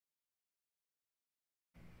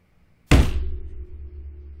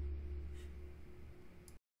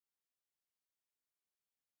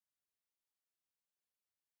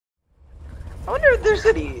wonder if there's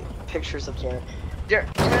any pictures of Janet. You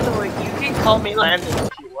can call me Landon if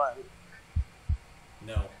you want.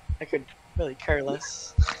 No. I could really care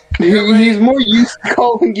less. He's more used to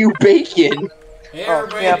calling you Bacon. Hey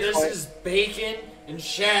everybody, yeah, this is Bacon and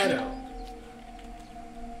Shadow.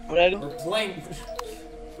 What I do? We're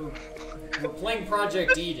playing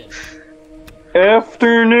Project Eden.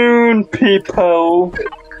 Afternoon, people.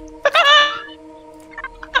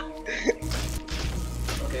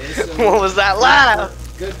 Okay, so What was that laugh?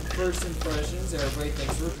 Good first impressions. Everybody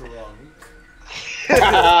thinks we're drunk.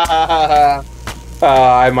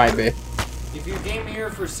 I might be. If you came here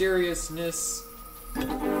for seriousness,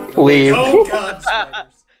 Leave. oh god,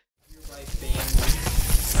 spiders. Hereby banned.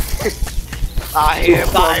 I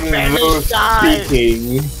hereby ban these guys.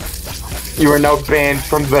 Speaking. You are now banned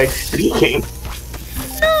from the speaking.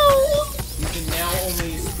 No. You can now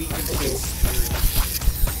only speak in case.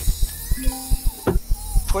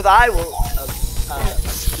 For I will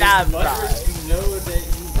stab Does Mudras guys. know that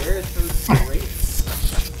you wear those braids?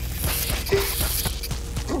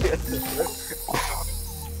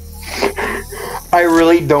 I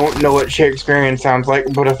really don't know what Shakespearean sounds like,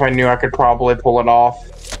 but if I knew, I could probably pull it off.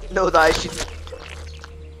 No, that she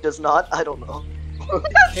does not. I don't know.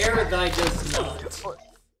 Paradise does not.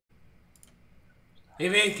 Hey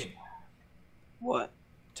Bacon, What?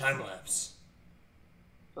 time lapse.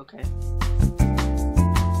 Okay.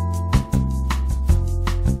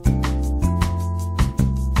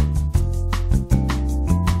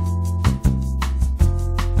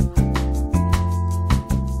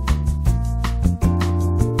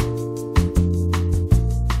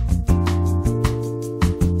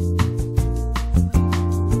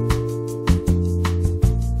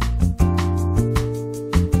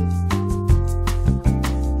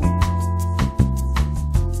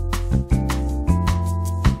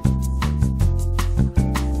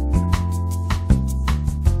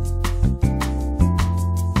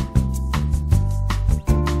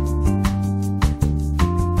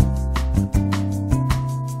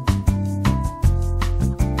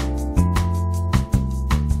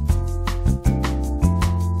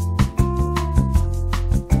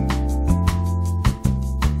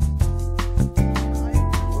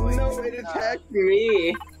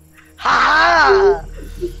 Me. Ha!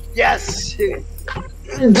 Yes.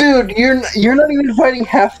 Dude, you're not even fighting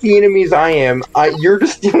half the enemies I am. You're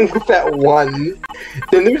just dealing with that one.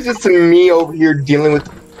 Then there's just me over here dealing with.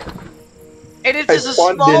 And it's I just a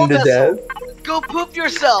spawned small into vessel. death. Go poop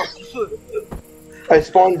yourself. I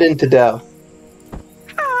spawned into death.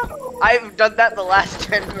 I've done that the last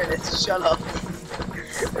 10 minutes. Shut up.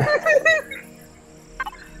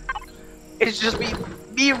 It's just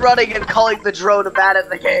me running and calling the drone a bat in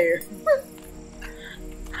the game.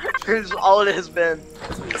 That's all it has been.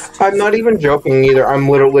 I'm not even joking either. I'm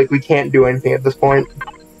literally like, we can't do anything at this point.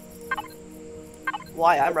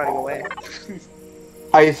 Why? I'm running away.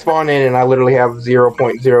 I spawn in and I literally have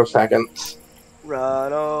 0.0 seconds.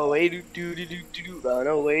 Run away, do do do do do do. Run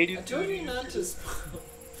away, do. I told you not to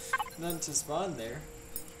spawn there.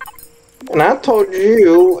 And I told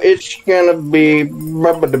you it's gonna be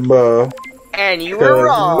ba-ba-da-ba. And you were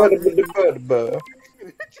wrong. Ba-da-ba-da-ba-da-ba.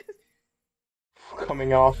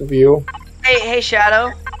 Coming off of you. Hey,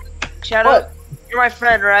 Shadow. Shadow, What? you're my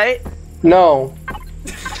friend, right? No.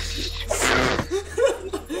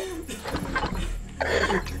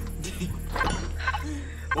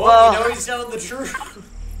 Well, you know he's telling the truth.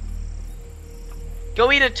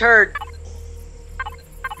 Go eat a turd.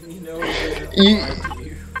 You know he's You- lying to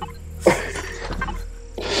you.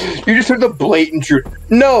 You just heard the blatant truth.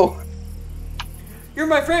 No. You're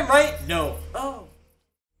my friend, right? No. Oh.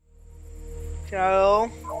 Shadow.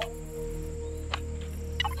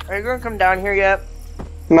 Are you gonna come down here yet?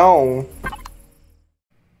 No.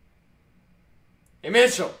 Hey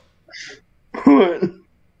Mitchell. What?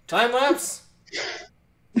 Time lapse.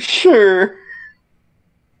 Sure.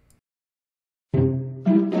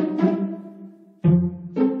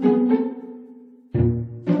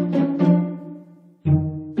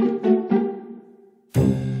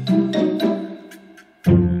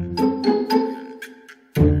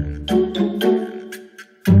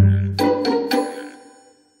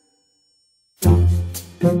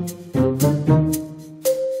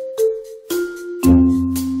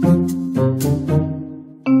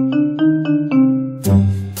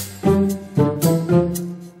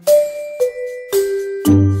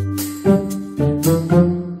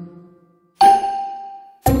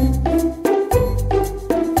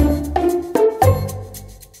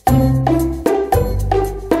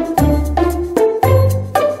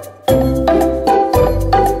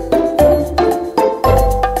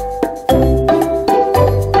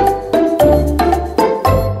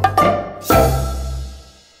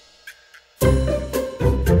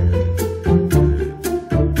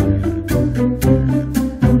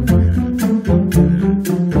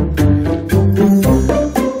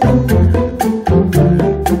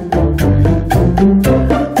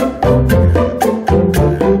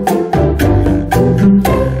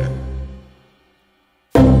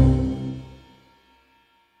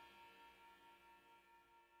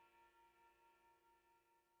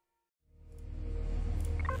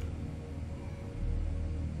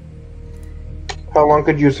 How long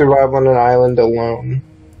could you survive on an island alone?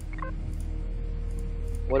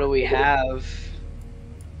 What do we have?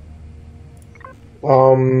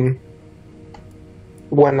 One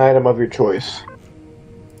item of your choice.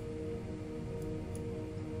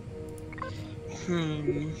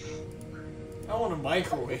 I want a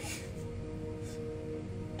microwave.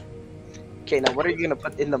 Okay, now what are you gonna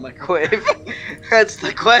put in the microwave? That's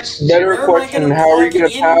the question. Better question, how are you gonna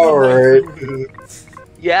power it?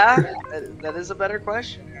 Yeah, that is a better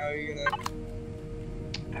question. How are you gonna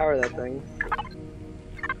power that thing?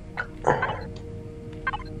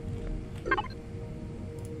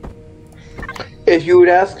 If you would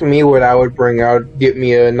ask me what I would bring, I would get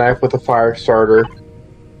me a knife with a fire starter.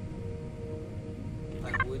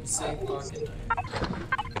 I would say pocket knife.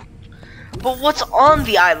 But what's on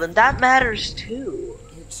the island? That matters too.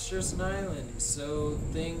 It's just an island, so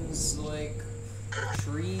things like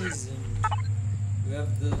trees and you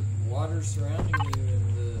have the water surrounding you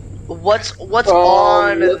and the... What's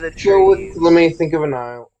on the tree? Let me think of an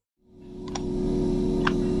island.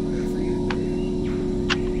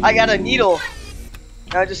 I got a needle.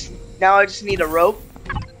 Now I just need a rope.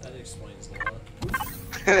 That explains a lot.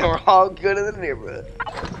 And we're all good in the neighborhood.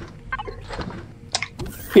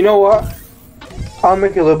 You know what? I'll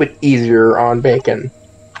make it a little bit easier on bacon.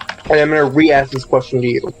 And I'm gonna re-ask this question to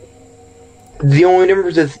you. The only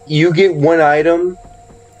difference is you get one item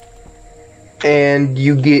and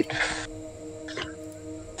you get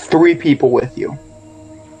 3 people with you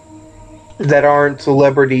that aren't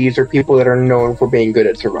celebrities or people that are known for being good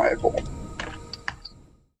at survival.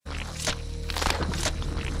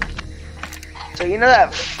 So you know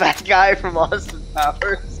that fat guy from Austin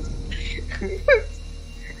Powers?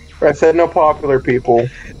 I said no popular people.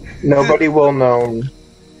 Nobody well known.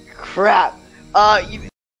 Crap. You...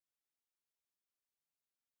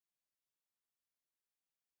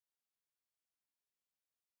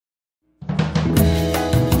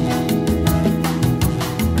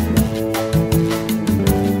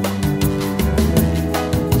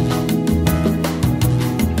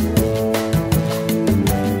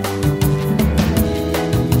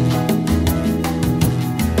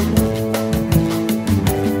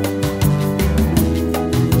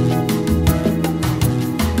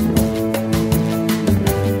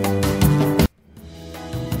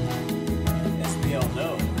 As we all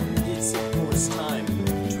know, it's of course time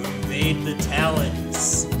to invade the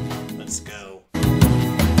Talons. Let's go.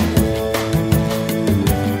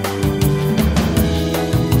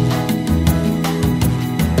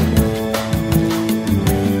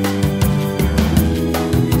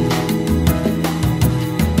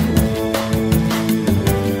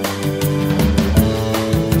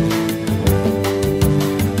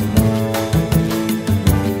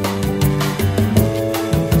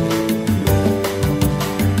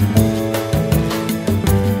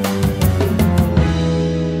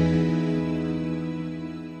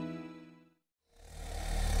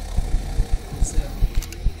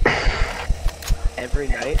 Every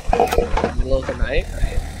night? In the middle of the night?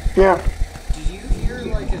 Yeah. Did you hear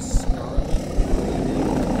like a snarl?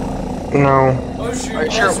 No. Oh shoot, Are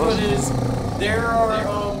you sure that's it what was- it is. There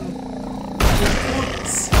are,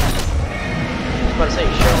 influence. I was about to say,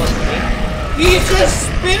 you sure it wasn't me? He just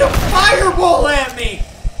spit a fireball at me!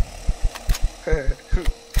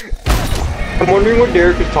 I'm wondering what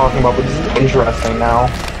Derek is talking about, but this is interesting now.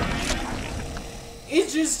 It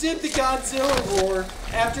just did the Godzilla roar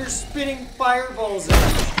after spitting fireballs at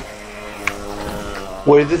me.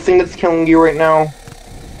 What is this thing that's killing you right now?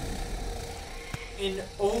 In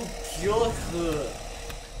Ogyotha.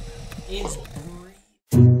 It's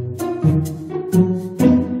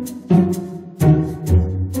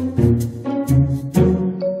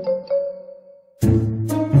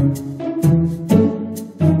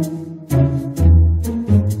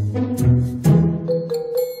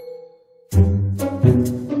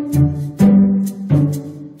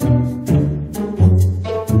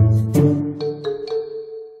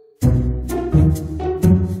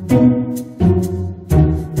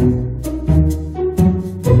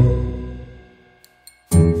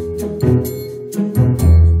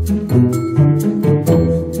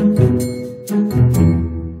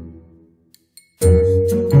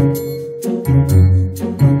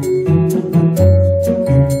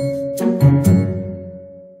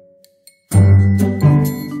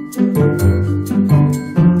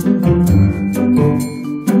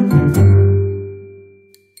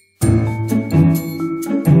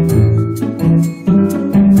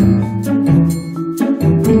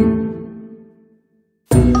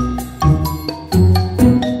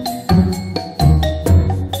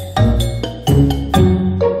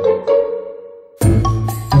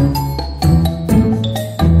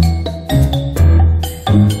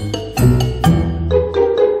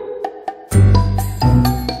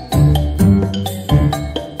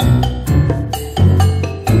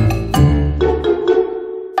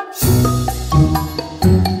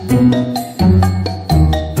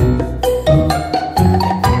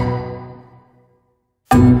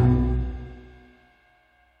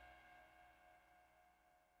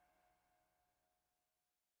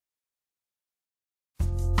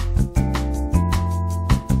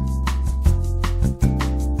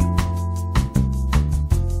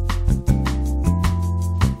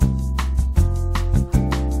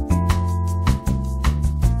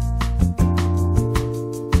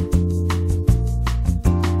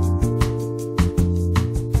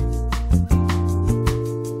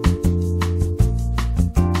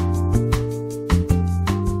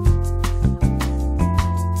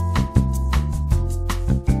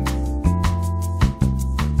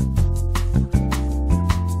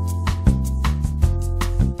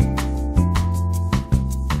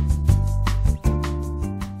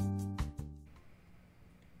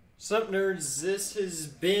Sup nerds, this has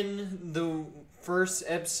been the first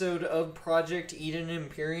episode of Project Eden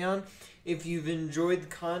Empyrion. If you've enjoyed the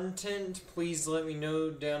content, please let me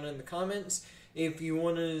know down in the comments. If you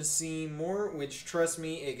want to see more, which trust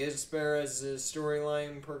me, it gets better as the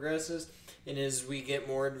storyline progresses and as we get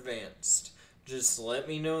more advanced. Just let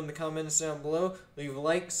me know in the comments down below. Leave a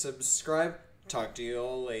like, subscribe. Talk to you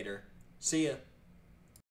all later. See ya.